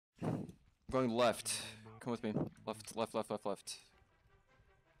Going left. Come with me. Left, left, left, left, left.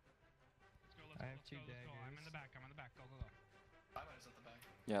 Let's go, I have two daggers. I'm in the back, I'm in the back. Go, go, go. Bye-bye's at the back.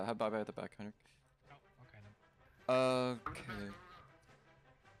 Yeah, have bye-bye at the back, Henrik. Oh, okay then.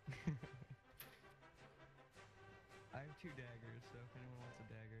 Okay. I have two daggers, so if anyone wants a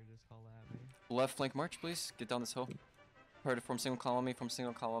dagger, just holla at me. Left flank march, please. Get down this hill. Prepare to form single column me, from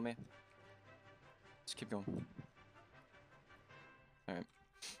single column me. Just keep going. Alright.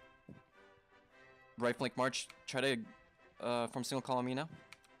 Right flank march. Try to form single column me now.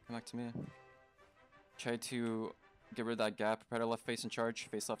 Come back to me. Try to get rid of that gap. Prepare to left face and charge.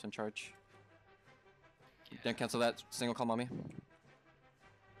 Face left and charge. Yeah. Then cancel that. Single column on me.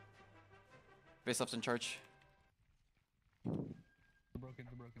 Face left and charge. They're broken,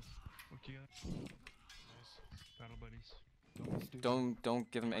 they're broken. Work together. Nice. Battle buddies. Don't be stupid.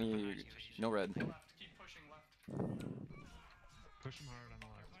 Don't give him any. No red. Left. Keep pushing left. Push him hard on the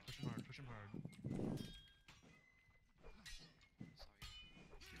left. Push him hard, push him hard.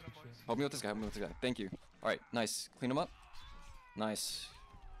 Keep it up, boys. Help me with this guy. Help me with this guy. Thank you. All right. Nice. Clean him up. Nice.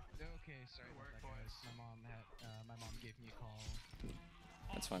 Okay, sorry Good about work, that, guys. boys. My mom gave me a call.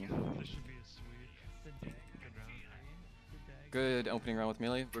 That's fine. This should be a sweep. The dagger. Good round. The dagger. Good opening round with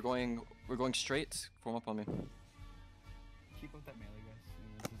melee. We're going straight. Form up on me. Keep up that melee, guys.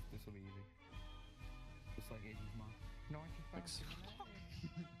 This will be easy. Just like Asian's mom. No, I can find Thanks.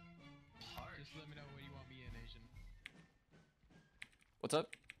 Hard. Just let me know what you want me in, Asian. What's up?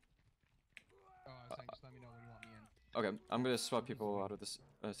 Oh, I was saying, just let me know what you want me in. Okay, I'm gonna swap people out of this.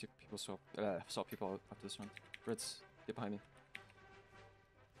 See people swap people out after this round. Ritz, get behind me.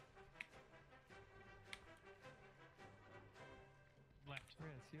 Left.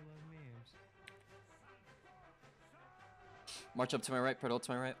 Chris, you love memes. March up to my right. Pedal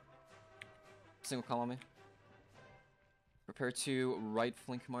to my right. Single column me. Prepare to right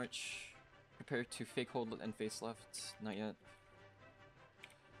flank march. Prepare to fake hold and face left. Not yet.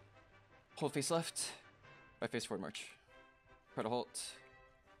 Hold face left. Right face forward march. Prepare to halt.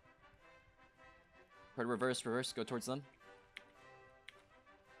 Prepare to reverse. Reverse. Go towards them.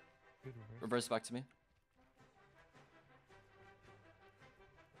 Good reverse. Reverse back to me.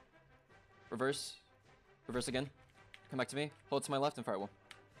 Reverse. Reverse again. Come back to me. Hold to my left and fire one.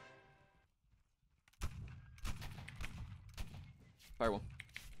 Fire one.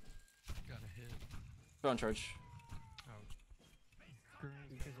 Got a hit. Go on charge. Oh,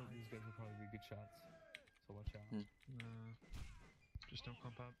 These guys will probably be good shots. So watch out. no. Just don't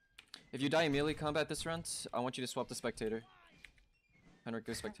clump up. If you die in melee combat this round, I want you to swap the spectator. Henrik,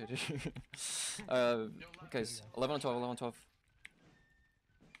 go spectator. Guys, 11 on 12, 11 on 12.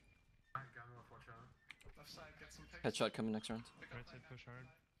 Left side, get some picks. Headshot coming next round. Pick up Right side, push hard.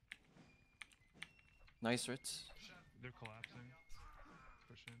 Nice, Ritz. Shot. They're collapsing.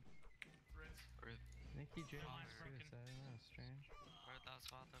 Push in. Ritz. Nikki J Oh, is freaking- suicide. That's strange.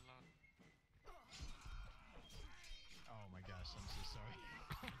 Oh my gosh, I'm so sorry.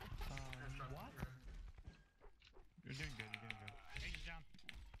 What? You're doing good, you're doing good. Asian down.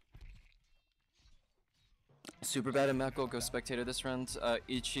 Super bad at Mako, go spectator this round.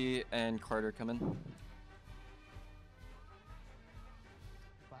 Ichi and Carter come in.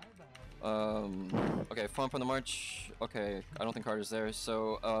 Bye bye. Okay, form from the march. Okay, I don't think Carter's there,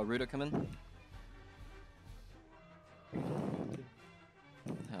 so Ruda come in.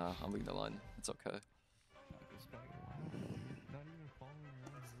 I'm leading the line. It's okay. Not even following your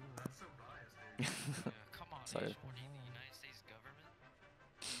own rule. That's so biased, dude. Yeah, come on, Sorry. Asian. What are you, the United States government?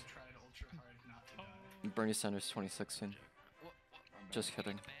 You tried ultra hard not to die. Bernie Sanders 2016. What? Just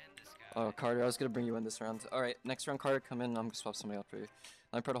kidding. Ban this guy. Oh, Carter, I was gonna bring you in this round. Alright, next round, Carter, come in. I'm gonna swap somebody out for you.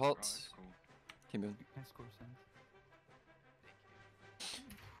 Line pro to halt. Keep moving. Nice score, Sans.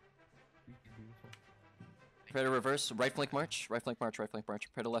 You're beautiful. Prepare to reverse. Right flank march. Right flank march. Right flank march.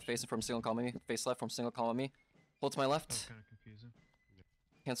 Prepare to left face from single column me. Face left from single column me. Hold to my That was left. kind of confusing.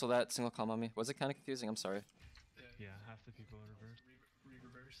 Cancel that. Single column on me. Was it kind of confusing? I'm sorry. Yeah, half the people are reversed.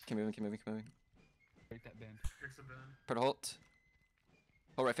 Reverse. Keep moving. Keep moving. Keep moving. Break that bend. Fix the bend. Prepare to halt.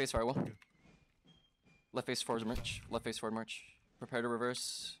 Oh, right face firewall. Good. Left face forward march. Left face forward march. Prepare to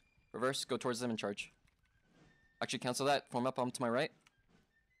reverse. Reverse. Go towards them and charge. Actually, cancel that. Form up on to my right.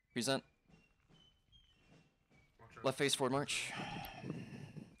 Present. Left face forward march.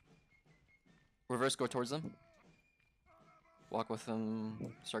 Reverse. Go towards them. Walk with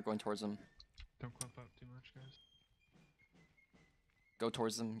them. Start going towards them. Don't clump up too much, guys. Go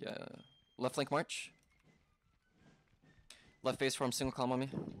towards them. Yeah. Left flank march. Left face from single column on me.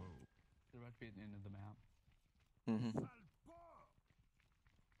 Whoa. They're about to be at the end of the map. Mm-hmm.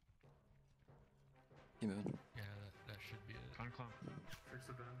 Keep moving. Yeah, that should be it. Unclump. Fix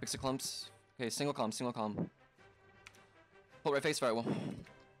the bend. Fix the clumps. Okay, single column, single column. Hold right face firewall.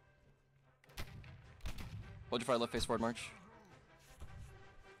 Hold your fire left face forward march.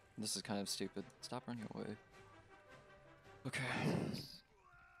 This is kind of stupid. Stop running away. Okay.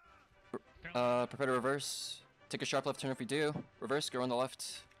 Prepare to reverse. Take a sharp left turn if we do. Reverse, go on the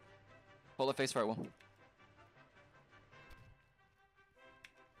left. Hold left face firewall.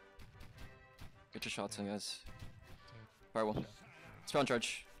 Get your shots in, guys. Firewall. Spawn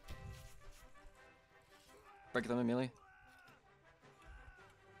charge. Break them immediately.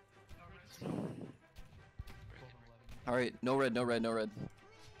 Alright, no red, no red, no red.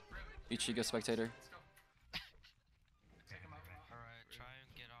 Ichi, go spectator. Take him out now. Alright, try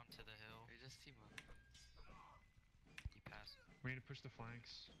and get onto the hill. Just team up. You pass. We need to push the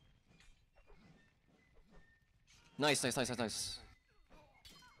flanks. Nice, nice, nice, nice, nice.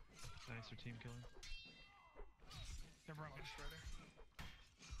 Nice, or team killing. They're brought with Shredder.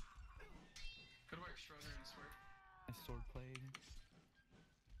 Good work, Shredder and Sword. Nice sword playing.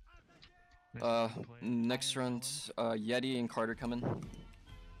 Nice team play. Next round, Yeti and Carter coming.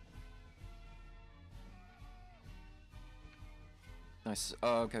 Nice.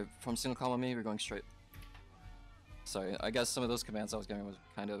 Okay, from single column me, we're going straight. Sorry, I guess some of those commands I was giving was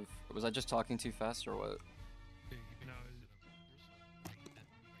kind of... Was I just talking too fast or what? No,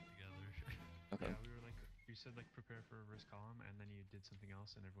 Okay, yeah, we were like, you said like prepare for reverse column, and then you did something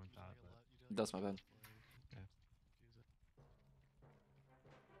else, and everyone thought that. that's my bad. Yeah.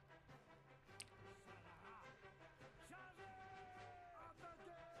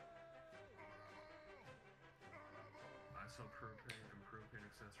 I saw propane and propane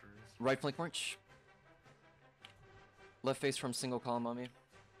accessories. Right flank march. Left face from single column on me.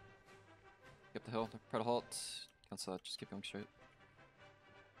 Get the hill, prep to halt. Cancel that, just keep going straight.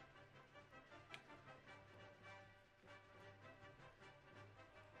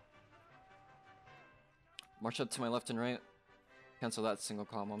 March up to my left and right. Cancel that single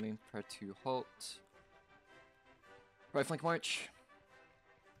column on me. Prepare to halt. Right flank march.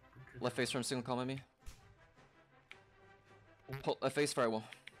 Left face from single column on me. Halt, left face firewall.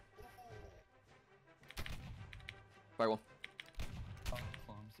 Firewall. Oh,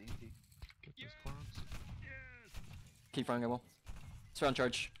 clumps, easy. Get those clumps. Keep firing, I will. Surround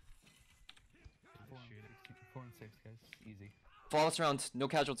charge. 4 and 6, guys. Easy. Flawless round, no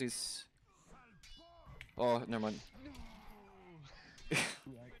casualties. Oh, never mind. It's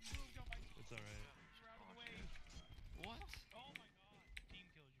alright. What? Oh my god, team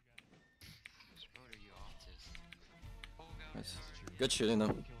killed you guys. Schroeder, you autist. Oh god. Nice. Good shooting though.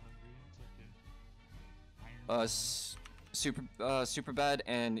 Kill hungry. It's okay. Super bad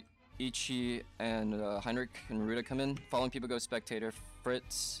and Ichi and Heinrich and Ruda come in. Following people go spectator.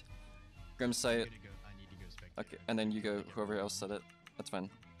 Fritz, Grimsight. I need to go spectator. Okay, and then you go. Whoever else said it. That's fine.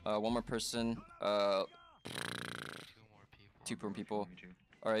 One more person. Two more people.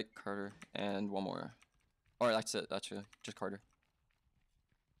 All right, Carter, and one more. All right, that's it. Actually, just Carter.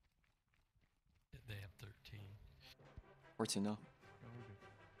 They have 13. 14 now. No,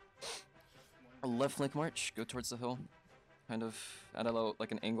 we're good. Left flank march. Go towards the hill. Kind of at a low,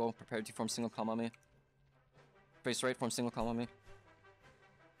 like an angle. Prepare to form single column on me. Face right, form single column on me.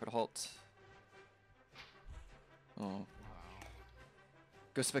 Put a halt. Oh. Wow.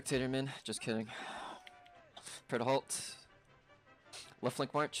 Go spectator min. Just kidding. Prepare to halt. Left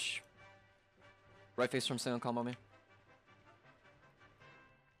flank march. Right face from single column on me.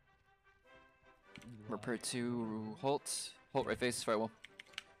 Prepare to halt. Halt right face, firewall.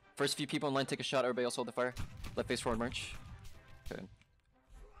 First few people in line take a shot, everybody else hold the fire. Left face forward march. Okay.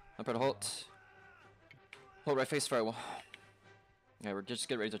 Prepare to halt. Hold right face, firewall. Yeah, we're just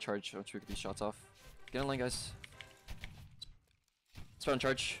get ready to charge once we get these shots off. Get in line, guys. Spawn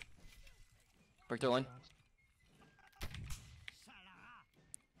charge. Break their line.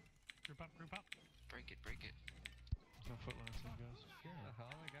 Group up, group up. Break it, break it. There's no foot lancing, guys. What the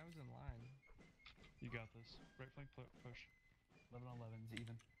hell? Like, I was in line. You got this. Right flank push. 11 on 11's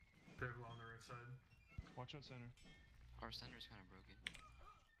even. Pivot on the right side. Watch out center. Our center's kind of broken.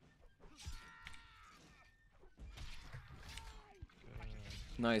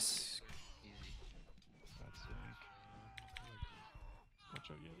 Good. Nice. Easy. That's sick. Watch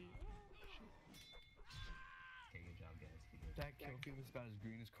out, Yeti. Okay, good job, guys. That kill feed was about as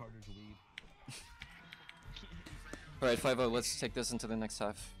green as Carter's weed. Alright, 5-0, let's take this into the next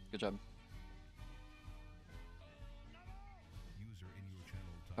half. Good job. User in your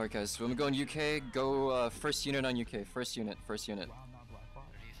channel. Alright guys, when we go in UK, go first unit on UK. First unit, first unit. Wow, not Blackbot.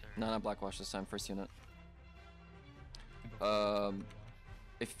 33rd. No, not Blackwash this time, first unit.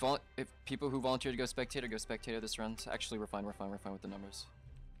 If people who volunteer to go spectator this round. Actually, we're fine with the numbers.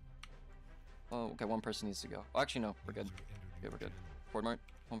 Oh, okay, one person needs to go. Oh, actually, no, we're good. Yeah, we're good. Forward march.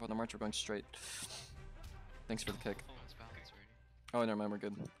 One for the march, we're going straight. Thanks for the kick. Oh, it's balanced already. Oh, never mind, we're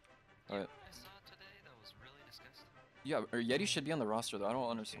good. Alright. I saw it today. That was really disgusting. Yeah, or Yeti should be on the roster, though. I don't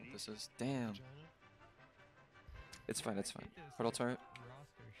understand what this is. Damn. It's fine, it's fine. Portal to my right.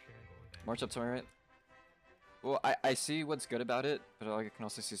 Roster shit. March up to my right. Well, I see what's good about it, but I can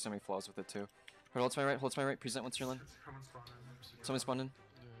also see so many flaws with it, too. Portal to my right, hold to my right, present once you're in. Someone spawn in. Someone spawned in.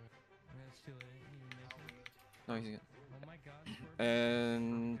 That's too late. You missed it. No, he's good. Oh my god. Swerve.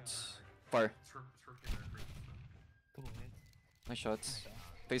 And... Fire. Couple hits. Nice shots.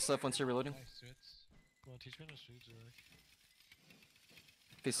 Face left once you're reloading. Nice switch. Well, teach me how to shoot, Jack.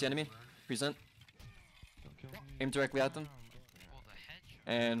 Face the enemy. Present. Don't kill me. Aim directly at them. Well, the hedge.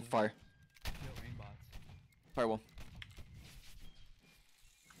 And fire. Yo, aimbots. Fire wall.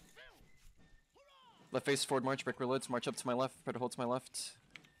 Left face forward march, brick reloads, march up to my left, try to hold to my left.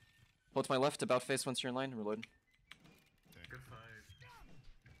 Hold to my left, about face once you're in line, reload. Good fight.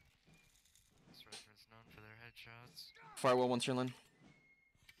 This reference known for their headshots. Firewall once you're in line.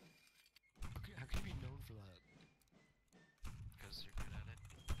 How can you be known for that? Because you're good at it.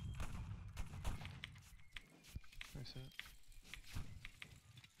 Nice hit.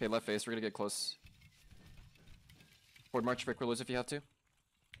 Okay, left face, we're gonna get close. Forward march, brick reloads if you have to.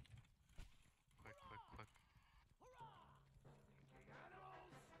 Quick, quick, quick.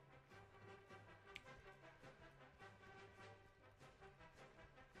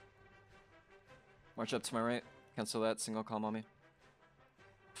 March up to my right, cancel that, single column on me.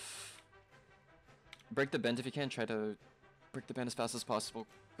 Break the bend if you can, try to break the bend as fast as possible.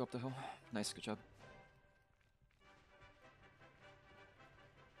 Go up the hill. Nice, good job.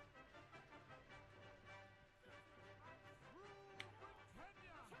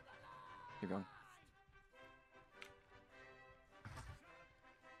 Keep going.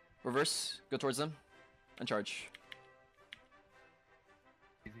 Reverse, go towards them, and charge.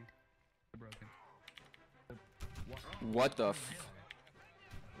 Easy. They're broken. What the f-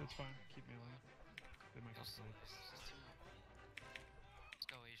 That's fine. Keep me alive. They might Go just slow. slide. Let's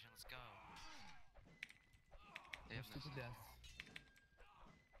go, Asian. Let's go. They have Stupid no. death.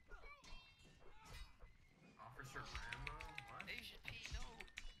 Officer Rambo? What? Asian P, no.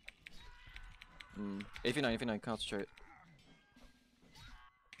 AV9, concentrate.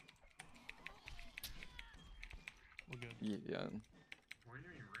 We're good. Yeah, Why are you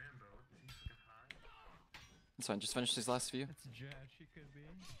doing Rambo? Is he fucking high? it's fine, just finish these last few. That's Josh, she could be.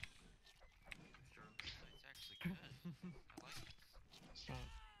 Nice job. It's actually good. I like it. It's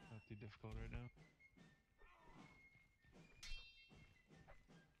not too difficult right now.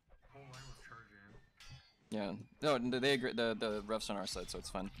 Whole line was charging. Yeah. No, they agree. The refs on our side, so it's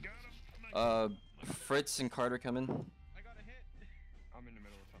fine. Fritz and Carter come in. I got a hit. I'm in the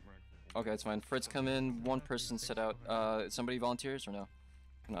middle of something right. Okay, it's fine. Fritz come in. One person sit out. Somebody volunteers or no?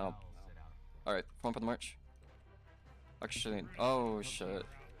 No. All right, form for the march. Actually, oh shit.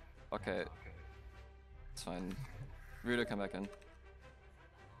 Okay, it's fine. Ruda, come back in. Not gonna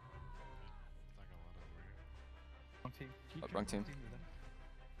let over here. Wrong team. Keep Wrong team. with them.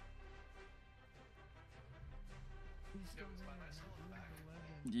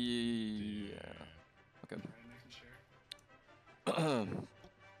 Yeah. Okay. Ooh,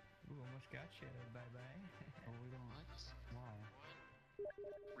 almost got you. Bye bye. Oh, we don't. Why?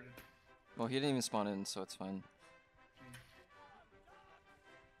 Well, he didn't even spawn in, so it's fine.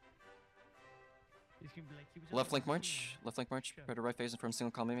 He's gonna be like, he was Left on flank the march. Left flank march. Try to right face from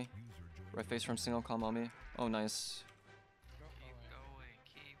single column Mimi. Right face from single column on me. Oh, nice.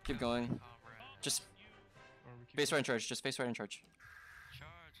 Keep going. Comrade. Just Or we keep face right in charge. Just face right in charge.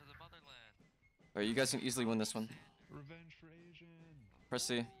 Charge of the motherland. Alright, you guys can easily win this one. Revenge for Asian. Press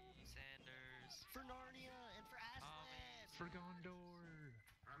C. Sanders. For Narnia and for For Gondor.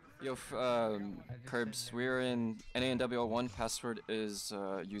 Yo, Curbs, we're in NANWL1. Password is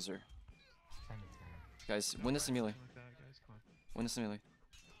user. Guys, win this melee. Like that, guys. Come on. Win this melee.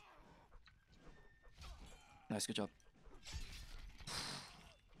 Nice, good job.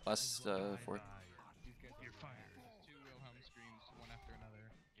 Last fourth. You're fired. Two Wilhelm screams, one after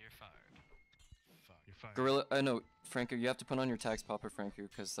another. You're fired. Fuck. You're fired. Gorilla, no, Franco, you have to put on your tags, Popper Franco,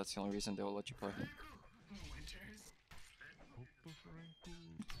 because that's the only reason they will let you play.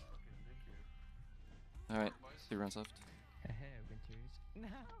 Alright, 3 rounds left.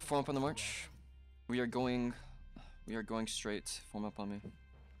 Winters. Form up on the march. We are going straight. Form up on me.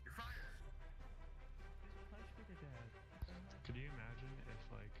 Could you imagine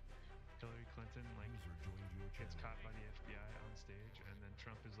if like Hillary Clinton like gets caught by the FBI on stage and then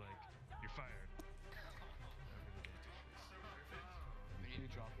Trump is like, "You're fired." You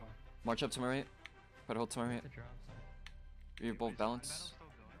drop one. March up to my right. Try to hold to my right. The drop side. You're both balance. Battle's still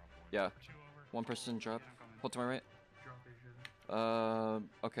going. Yeah. 2 over. One person drop. Yeah, I'm coming. Hold to my right. Drop Asian.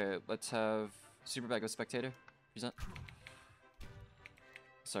 Okay, let's have Superbad go spectator. Present.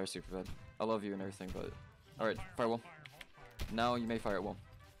 Sorry, Superbad. I love you and everything, but alright, firewall. Now you may fire at will.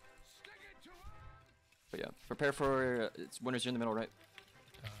 But yeah, prepare for it's winners. You're in the middle, right?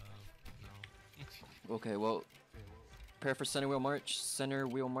 No. Okay, well, prepare for center wheel march. Center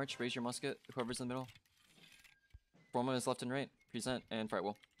wheel march. Raise your musket. Whoever's in the middle. Foreman is left and right. Present and fire at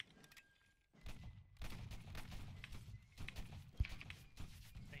will.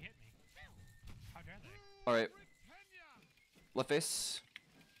 They hit me. How dare they? All right. Left face.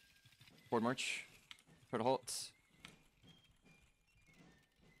 Forward march. Try to halt.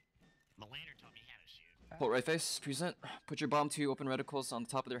 The lander taught me how to shoot. Halt right face. Present. Put your bomb to open reticles on the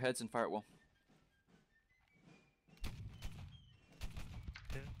top of their heads and fire at will.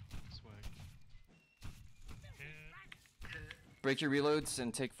 Hit. Swag. Hit. Break your reloads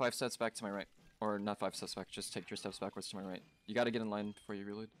and take 5 steps back to my right. Or not 5 steps back, just take your steps backwards to my right. You gotta get in line before you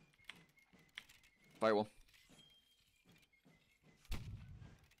reload. Firewall.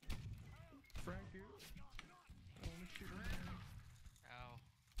 Ow.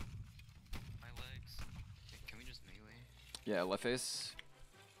 My legs. Can we just melee? Yeah, left face.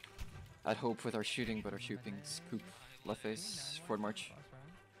 I'd hope with our shooting, but our shooting's poop. Left face, forward march. Last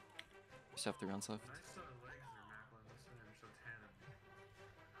round. Just have 3 rounds left. Nice legs there, Macklin. This one I'm so tan of you.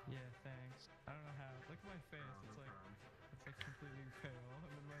 Yeah, thanks. I don't know how. Look at my face. No It's like problem. completely pale, and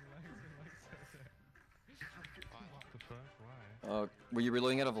then my legs are like so thick. What the fuck? Why? Were you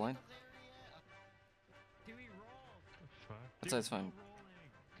reloading out of line? Do we roll? The fuck? That's fine.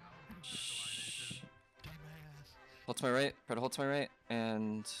 Rolling. Shh. Dumbass. Hold to my right, try to hold to my right,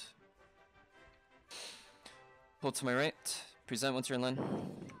 and... Hold to my right. Present once you're in line. I'm like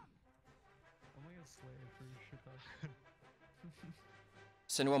a slave for your shit up.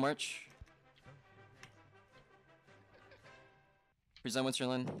 Cinewell march. Present once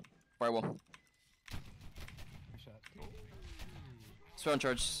you're in line. Firewall. Nice shot. Round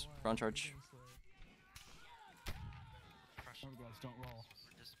charge. Round charge. Crush. Oh guys, don't roll.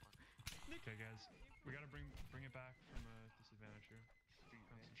 Discipline. Okay, guys. We gotta bring it back from a disadvantage here.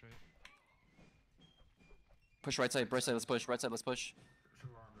 Concentrate. Push right side, let's push. Right side, let's push.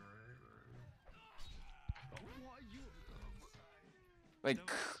 There's a lot on the right, Wait,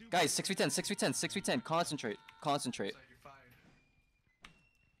 guys, 6v10, 6v10, 6v10. Concentrate. Concentrate.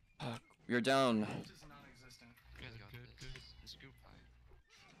 We're down. You guys got Good, this. good. The scoop high.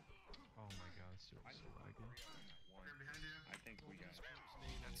 Oh my god, so laggy. Here behind you. I think we got.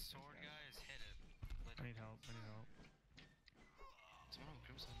 That sword guy is hit it. I need help, I need help. Someone on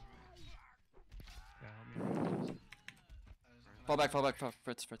Crimson on the right. Yeah, help me out. Fall back,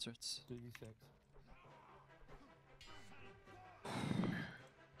 Fritz. 3v6.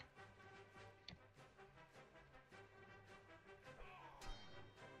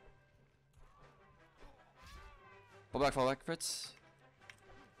 Fall back, Fritz.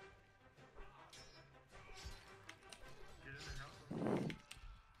 Get in the house.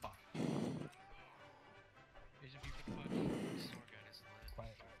 There's a few fucking sword guy is lit.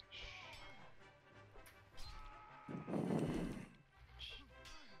 Quiet.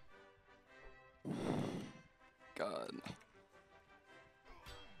 God.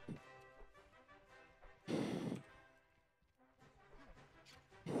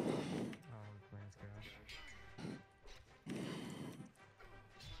 Oh, Grant's gosh.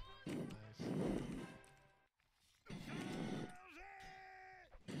 Nice.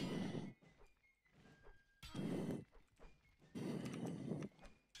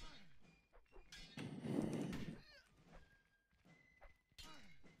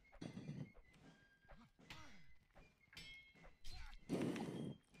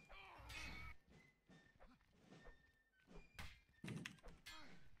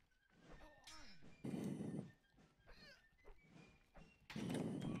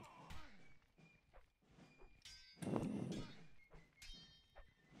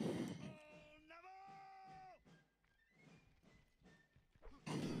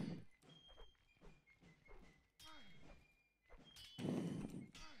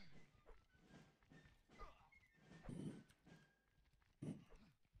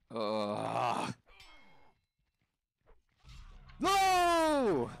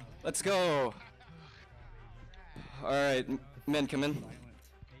 No! Let's go. All right, men, come in.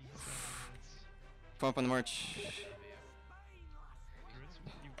 Come up on the march.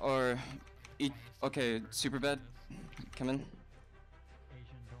 Or eat. Okay, super bad. Come in. Asian,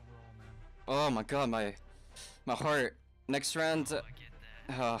 don't roll, man. Oh my god, my heart. Next round, I get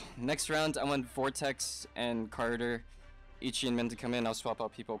Next round, I want Vortex and Carter, Ichi and Min to come in. I'll swap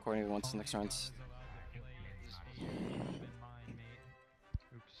out people according to once next round. Oops.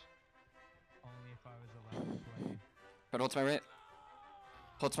 Only if I was allowed to play. But hold to my right.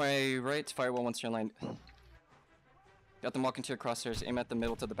 Hold to my right. Firewall once you're in line. Got them walking to your crosshairs. Aim at the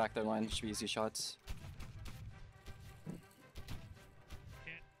middle to the back of their line. Should be easy shots.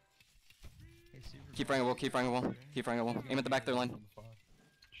 Keep firing a wall. Keep firing a wall. Keep firing a wall. Aim at the back of their line.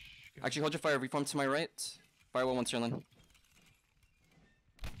 Actually, hold your fire. Reform to my right. Firewall once you're in line.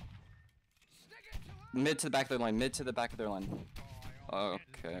 Mid to the back of their line. Mid to the back of their line.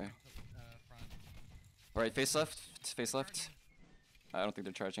 Okay. Alright, face left. Face left. I don't think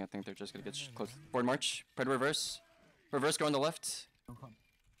they're charging. I think they're just gonna get close. Forward march. Predator reverse. Reverse go on the left.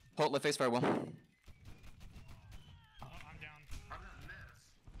 Hold left face firewall. I'm down. I'm not miss.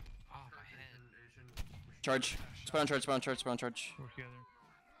 Oh, my head. Charge. Spot on charge. Spot on charge. Spot on charge. Work together.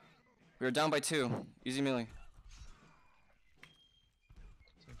 We are down by 2. Easy melee.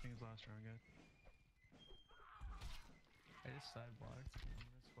 Same thing as last round, guys. I just side blocked. I'm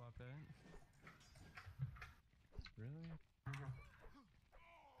gonna swap it. Really?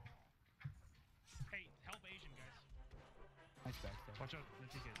 Hey, help Asian guys. Nice backstab. Watch out. The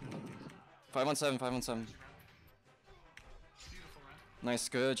TKs. 5-on-7. 5-on-7. Beautiful round. Nice.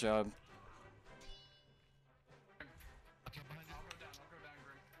 Good job. I'll go down,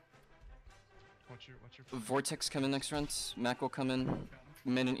 Greg. Watch your. Vortex come in next round. Mac will come in.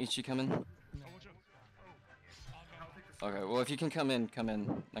 Min and Ichi come in. Oh, watch out. I'll take the Okay, well if you can come in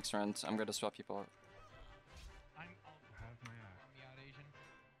next round. I'm gonna swap people out. I'll Have my eye. me out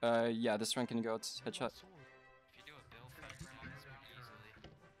Asian. Yeah, this round can you go? It's headshot. If you do a bill fight round, this would easily.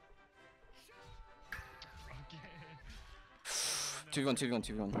 Okay. 2v1, 2v1,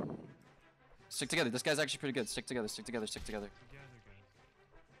 2v1. Stick together. This guy's actually pretty good. Stick together, stick together, stick together. Together, guys.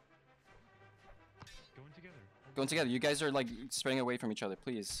 Going together. Going together. You guys are like spraying away from each other,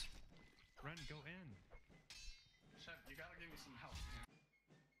 please. Ren, go in. Chef, you gotta give me some help.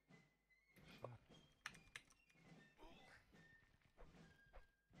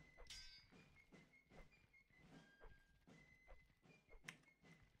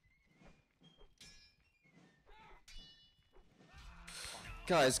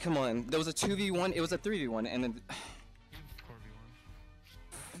 Guys, come on. There was a 2v1, it was a 3v1, and then 4v1.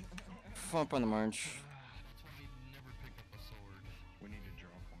 bump on the march. We need to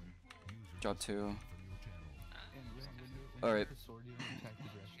drop one. Drop 2. And Alright. sword, you can attack the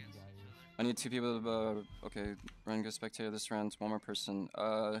direction the guy is. I need 2 people to, okay, Ren go spectator this round. 1 more person.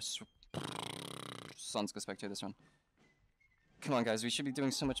 Sun's go spectator this round. Come on, guys, we should be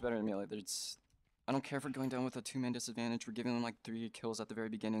doing so much better in melee. There's, I don't care if we're going down with a 2-man disadvantage. We're giving them like 3 kills at the very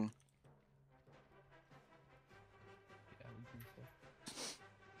beginning. Yeah, we can stuff.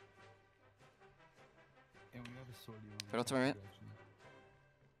 And when you have a sword, you want Right to my right.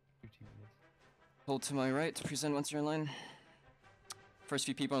 Your teammates. Hold to my right. Present once you're in line. First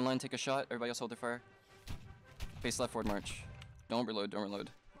few people in line take a shot. Everybody else hold their fire. Face left, forward march. Don't reload, don't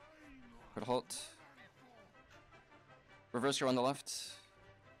reload. Put a halt. Reverse go on the left.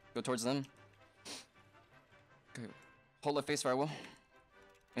 Go towards them. Okay. Hold left face firewall.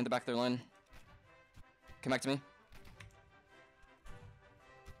 In the back of their line. Come back to me. Yeah,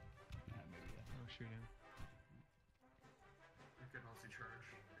 maybe, yeah. Oh, shoot him. You can also charge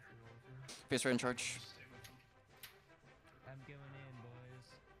if you want to. Face right in charge. I'm going in, boys.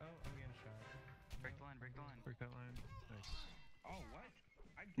 Oh, I'm getting shot. Break the line, break the line. Break that line. Nice. Oh, what?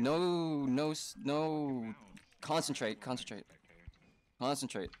 No. Concentrate, concentrate.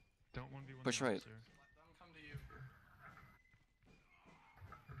 Concentrate. Don't 1v1. Push the right. officer. Let them come to you.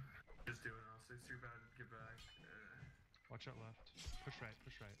 Just do it, honestly. It's too bad. Get back. Watch out left. Push right,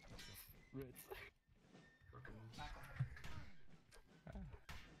 push right. Let's go. Ritz. Fucking.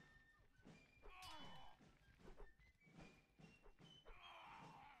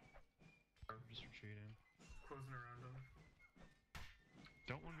 I'm just retreating. Closing around them.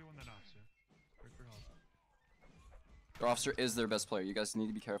 Don't 1v1 that officer. Break for help. Their officer is their best player. You guys need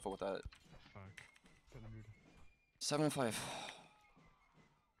to be careful with that. Fuck. 7 and 5.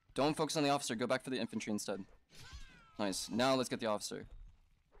 Don't focus on the officer. Go back for the infantry instead. Nice. Now let's get the officer.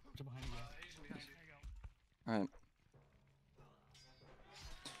 Jump behind you, guys. Asian behind you. Alright.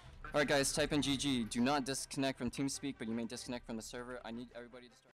 Alright guys, type in GG. Do not disconnect from TeamSpeak, but you may disconnect from the server. I need everybody to start...